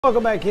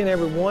Welcome back in,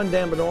 everyone.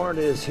 Dan Bernard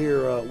is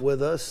here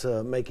with us,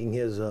 making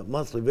his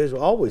monthly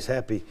visual. Always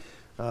happy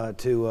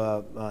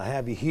to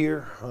have you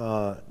here,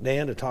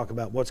 Dan, to talk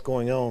about what's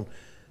going on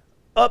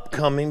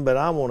upcoming. But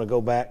I want to go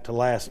back to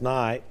last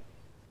night.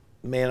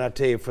 Man, I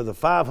tell you, for the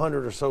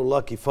 500 or so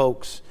lucky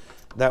folks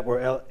that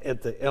were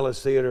at the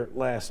Ellis Theater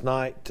last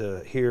night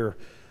to hear,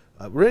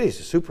 really he's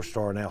a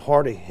superstar now,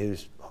 Hardy,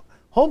 who's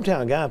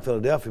hometown guy in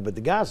Philadelphia, but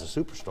the guy's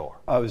a superstar.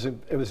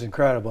 It was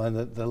incredible,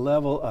 and the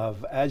level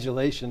of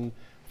adulation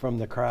from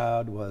the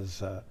crowd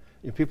was,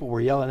 people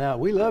were yelling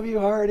out, "We love you,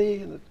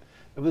 Hardy!"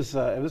 It was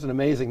an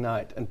amazing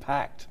night and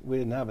packed. We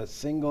didn't have a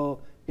single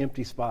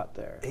empty spot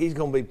there. He's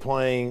going to be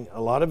playing a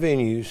lot of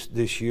venues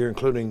this year,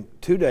 including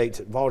 2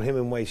 dates at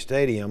Vaught-Hemingway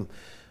Stadium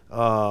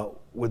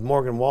with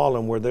Morgan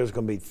Wallen, where there's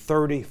going to be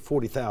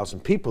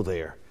 40,000 people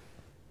there.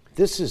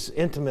 This is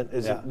intimate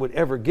as it would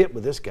ever get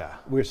with this guy.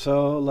 We're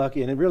so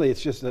lucky, and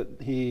it's just that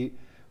he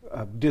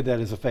did that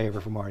as a favor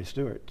for Marty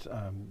Stewart.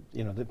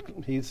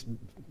 He's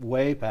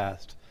way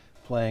past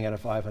playing at a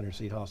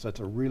 500-seat hall, so it's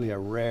really a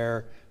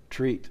rare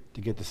treat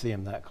to get to see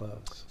him that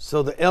close.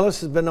 So the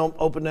Ellis has been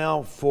open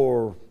now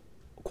for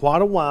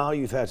quite a while.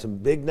 You've had some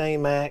big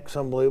name acts,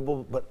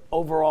 unbelievable, but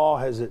overall,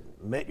 has it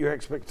met your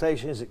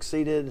expectations,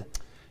 exceeded?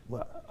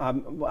 Well,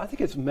 I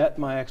think it's met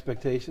my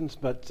expectations,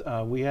 but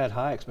we had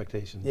high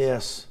expectations.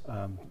 Yes.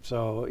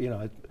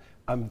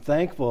 I'm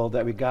thankful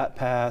that we got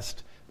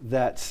past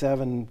that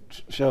 7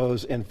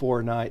 shows in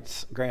 4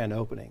 nights grand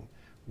opening.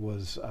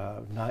 Was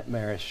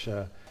nightmarish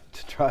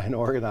to try and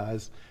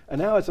organize,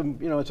 and now it's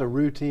a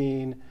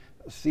routine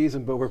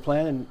season, but we're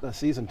planning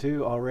season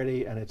 2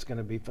 already, and it's going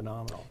to be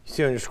phenomenal. You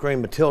see on your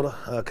screen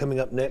Matilda coming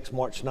up next,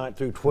 March 9th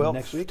through 12th.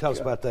 Next week. Tell us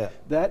about that.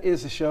 That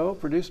is a show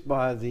produced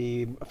by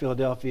the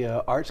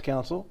Philadelphia Arts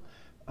Council,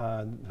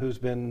 who's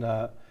been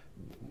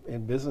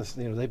in business.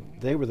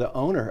 They were the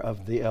owner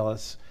of the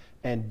Ellis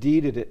and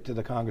deeded it to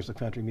the Congress of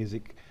Country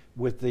Music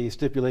with the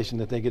stipulation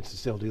that they get to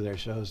still do their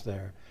shows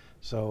there.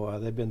 So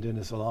they've been doing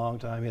this a long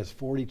time. He has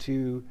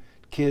 42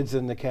 kids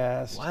in the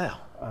cast. Wow.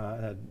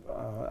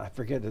 I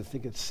forget, I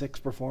think it's 6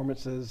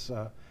 performances.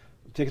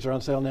 Tickets are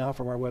on sale now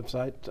from our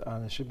website.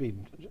 It should be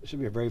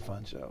a very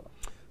fun show.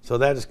 So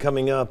that is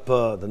coming up,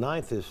 the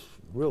 9th is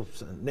real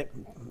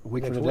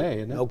week from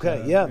today, isn't it?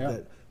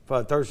 Okay,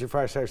 Thursday,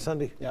 Friday, Saturday,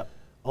 Sunday. Yeah.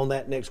 On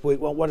that next week.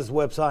 Well, what is the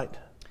website?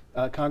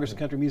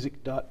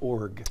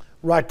 CongressofCountryMusic.org.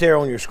 Right there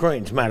on your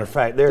screen, as a matter of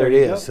fact. There it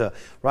is.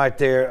 Right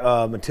there,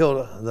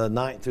 Matilda, the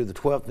 9th through the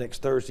 12th,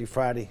 next Thursday,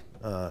 Friday,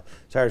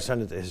 Saturday,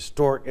 Sunday at the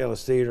historic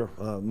Ellis Theater.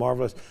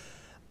 Marvelous.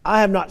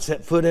 I have not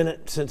set foot in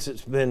it since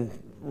it's been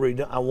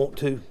redone. I want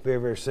to very,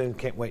 very soon.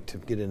 Can't wait to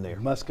get in there.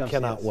 Must come.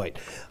 Cannot wait.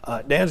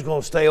 Dan's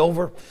going to stay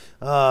over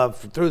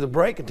through the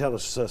break and tell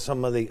us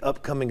some of the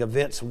upcoming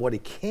events and what he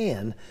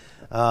can.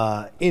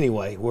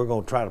 Anyway, we're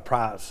going to try to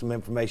pry some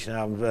information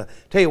out.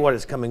 Tell you what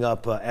is coming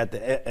up at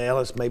the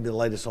Ellis, maybe the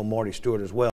latest on Marty Stewart as well.